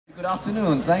Good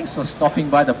afternoon. Thanks for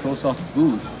stopping by the ProSoft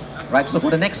booth. Right, so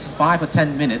for the next 5 or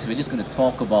 10 minutes, we're just going to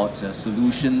talk about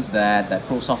solutions that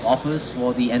ProSoft offers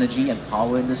for the energy and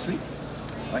power industry.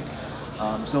 Right.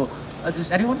 Is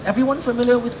everyone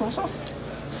familiar with ProSoft?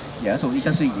 Yeah. So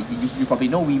essentially, you probably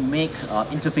know we make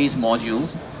interface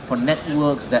modules for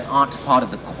networks that aren't part of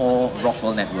the core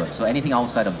Rockwell network. So anything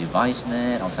outside of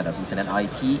DeviceNet, outside of Ethernet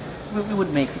IP, we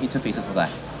would make interfaces for that.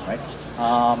 Right.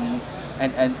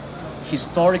 And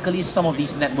historically, some of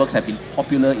these networks have been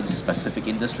popular in specific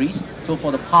industries. So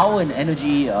for the power and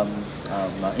energy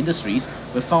industries,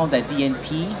 we've found that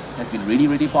DNP has been really,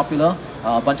 really popular.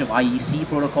 A bunch of IEC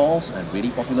protocols are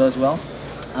really popular as well.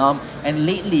 And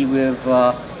lately,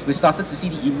 we've started to see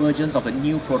the emergence of a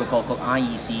new protocol called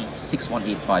IEC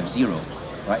 61850.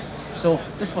 Right? So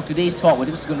just for today's talk, we're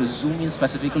just going to zoom in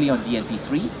specifically on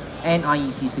DNP3 and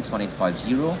IEC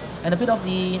 61850, and a bit of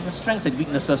the strengths and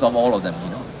weaknesses of all of them.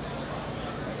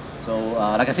 So,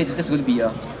 like I said, it's just going to be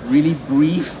a really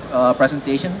brief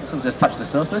presentation, so just touch the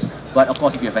surface. But of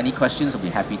course, if you have any questions, I'll be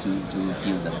happy to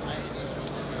field them.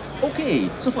 Okay,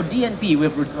 so for DNP,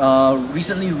 we've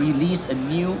recently released a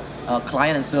new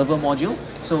client and server module.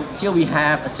 So here we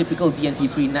have a typical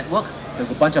DNP3 network. So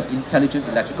a bunch of intelligent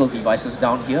electrical devices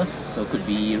down here. So it could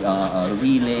be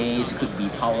relays, it could be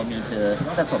power meters,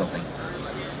 that sort of thing.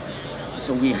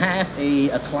 So we have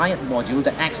a client module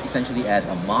that acts essentially as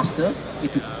a master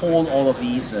to hold all of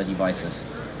these devices.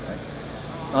 Right?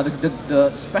 Now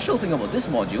the special thing about this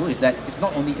module is that it's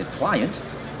not only a client,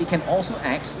 it can also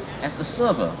act as a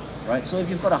server. Right? So if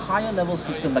you've got a higher level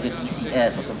system like a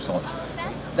DCS or some sort,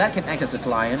 that can act as a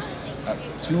client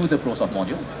to the ProSoft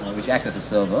module, which acts as a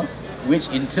server, which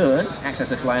in turn acts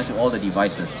as a client to all the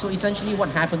devices. So essentially what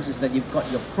happens is that you've got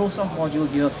your ProSoft module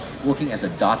here working as a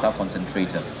data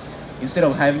concentrator. Instead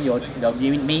of having your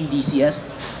main DCS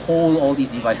hold all these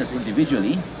devices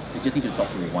individually, you just need to talk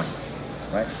to one,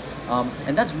 right?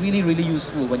 And that's really, really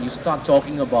useful when you start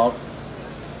talking about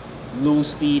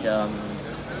low-speed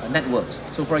networks.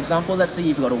 So for example, let's say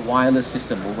you've got a wireless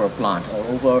system over a plant or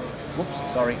over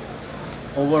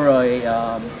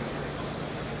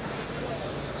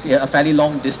a fairly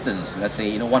long distance, let's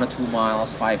say 1 or 2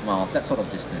 miles, 5 miles, that sort of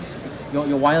distance.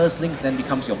 Your wireless link then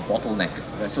becomes your bottleneck.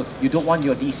 Right? So you don't want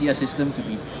your DCS system to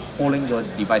be holding your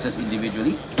devices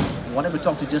individually. You want them to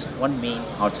talk to just one main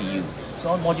RTU. So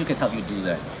our module can help you do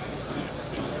that.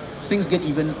 Things get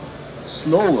even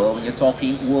slower when you're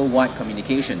talking worldwide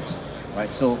communications.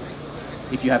 Right? So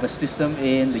if you have a system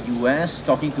in the US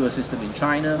talking to a system in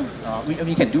China,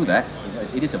 we can do that.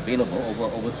 It is available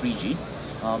over 3G.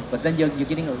 But then you're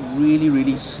getting a really,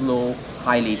 really slow,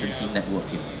 high latency network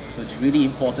here. So it's really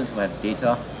important to have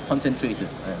data concentrated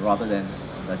rather than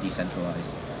decentralized.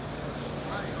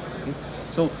 Okay.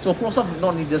 So ProSoft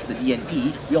not only does the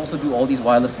DNP, we also do all these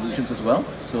wireless solutions as well.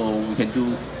 So we can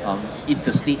do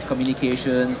interstate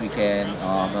communications, we can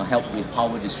help with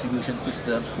power distribution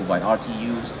systems, provide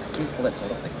RTUs, all that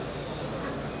sort of thing.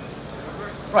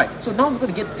 Right, so now I'm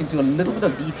going to get into a little bit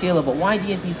of detail about why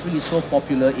DNP3 is so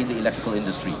popular in the electrical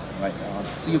industry. Right,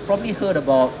 so you've probably heard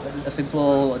about a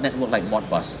simple network like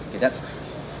Modbus. Okay, that's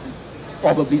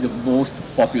probably the most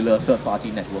popular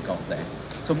third-party network out there.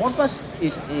 So Modbus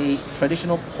is a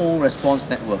traditional poll response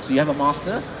network. So you have a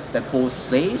master that polls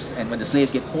slaves, and when the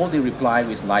slaves get polled, they reply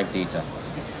with live data.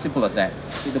 Simple as that.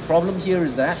 Okay, the problem here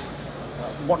is that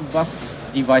Modbus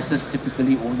devices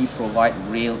typically only provide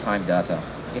real-time data.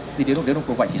 They don't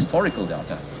provide historical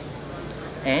data.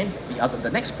 And the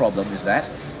next problem is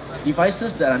that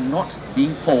devices that are not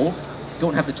being polled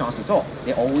don't have the chance to talk.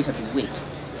 They always have to wait.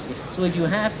 So if you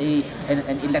have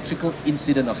an electrical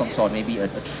incident of some sort, maybe a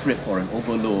trip or an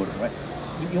overload, right?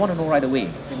 You want to know right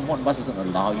away. And Modbus doesn't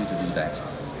allow you to do that.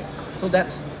 So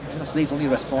that's slaves only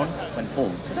respond when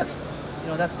polled. So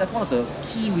that's one of the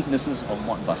key weaknesses of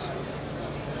Modbus.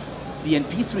 The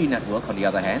DNP3 network, on the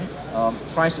other hand,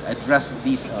 tries to address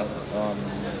these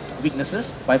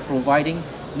weaknesses by providing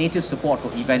native support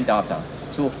for event data.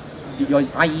 So your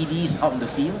IEDs out in the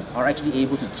field are actually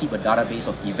able to keep a database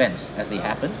of events as they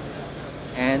happen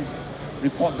and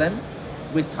report them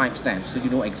with timestamps, so you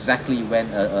know exactly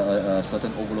when a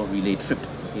certain overload relay tripped.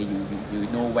 Okay, you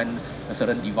know when a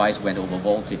certain device went over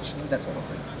voltage, that sort of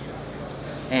thing.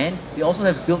 And we also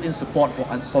have built-in support for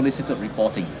unsolicited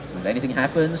reporting. So if anything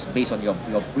happens based on your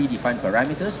predefined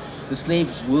parameters, the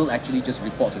slaves will actually just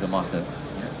report to the master.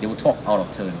 They will talk out of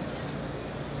turn.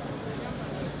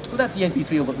 So that's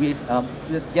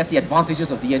DNP3 that's the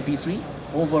advantages of DNP3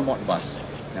 over Modbus.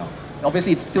 Now,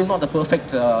 obviously, it's still not the perfect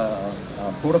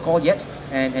protocol yet,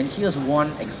 and here's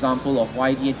one example of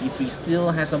why DNP3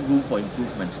 still has some room for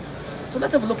improvement. So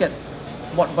let's have a look at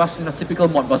Modbus, typical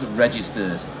Modbus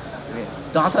registers. Okay.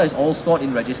 Data is all stored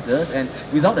in registers, and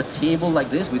without a table like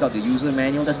this, without the user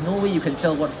manual, there's no way you can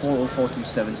tell what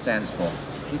 40427 stands for.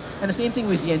 Okay. And the same thing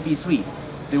with DNP3.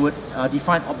 They would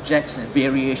define objects and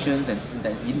variations and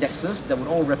indexes that would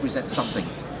all represent something.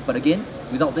 But again,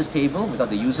 without this table, without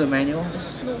the user manual, there's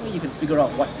just no way you can figure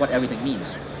out what everything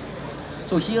means.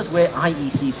 So here's where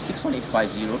IEC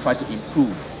 61850 tries to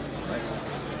improve. Right?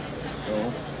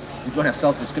 So you don't have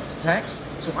self-descriptive tags.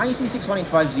 So IEC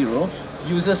 61850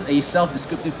 uses a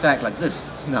self-descriptive tag like this.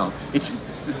 Now, it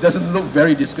doesn't look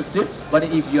very descriptive, but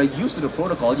if you're used to the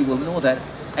protocol, you will know that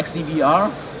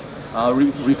XCBR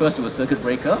refers to a circuit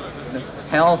breaker.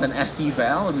 Health and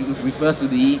ST-val refers to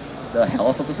the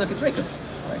health of the circuit breaker.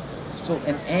 Right? So,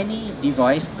 and any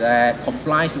device that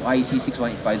complies to IEC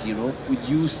 61850 would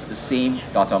use the same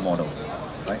data model.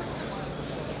 Right?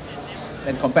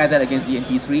 And compare that against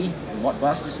DNP3 and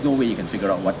Modbus, there's no way you can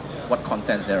figure out what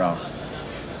contents there are.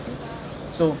 Okay?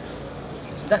 So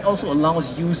that also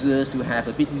allows users to have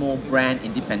a bit more brand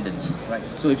independence, right?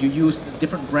 So if you use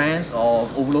different brands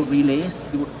of overload relays,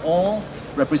 they would all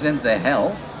represent their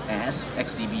health as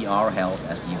XCBR health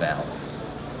ST-val.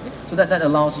 Okay? So that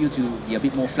allows you to be a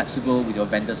bit more flexible with your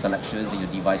vendor selections and your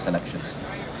device selections.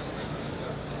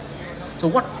 So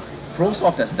what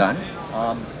ProSoft has done,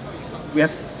 we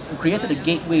have created a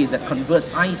gateway that converts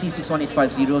IEC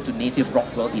 61850 to native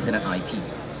Rockwell Ethernet IP.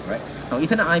 Right? Now,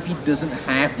 Ethernet IP doesn't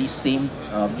have these same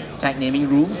tag naming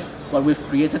rules, but we've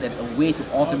created a way to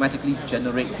automatically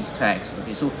generate these tags.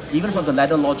 Okay, so even from the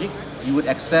ladder logic, you would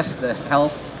access the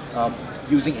health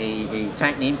using a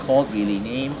tag name called relay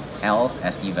name health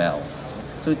ST-val.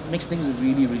 So it makes things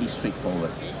really, really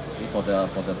straightforward, okay, for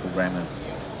the programmer.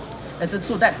 And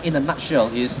so that, in a nutshell,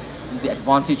 is the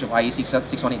advantage of IEC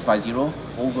 61850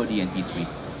 over DNP3.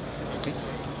 Okay.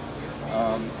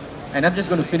 And I'm just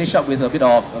going to finish up with a bit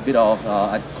of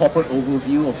a corporate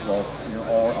overview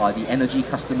of the energy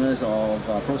customers of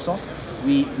ProSoft.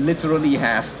 We literally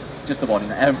have just about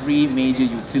every major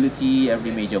utility,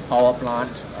 every major power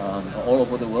plant all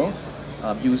over the world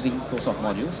using ProSoft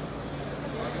modules.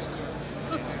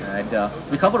 And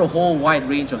we cover a whole wide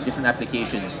range of different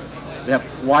applications. We have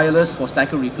wireless for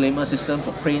stacker reclaimer systems,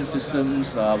 for crane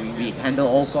systems. We handle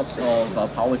all sorts of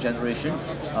power generation.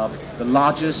 The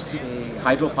largest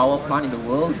hydropower plant in the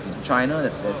world is in China.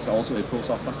 That's also a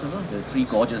ProSoft customer. The Three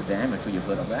Gorges Dam, I'm sure you've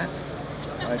heard of that.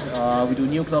 Right. We do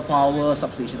nuclear power,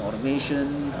 substation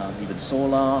automation, even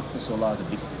solar. Solar is a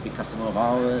big customer of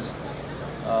ours.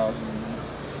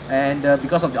 And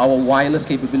because of our wireless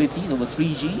capabilities over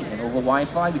 3G and over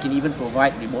Wi-Fi, we can even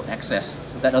provide remote access.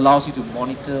 So that allows you to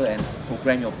monitor and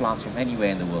program your plants from anywhere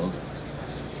in the world.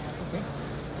 Okay.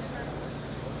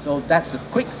 So that's a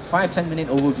quick 5-10 minute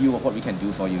overview of what we can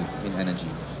do for you in energy.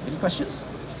 Any questions?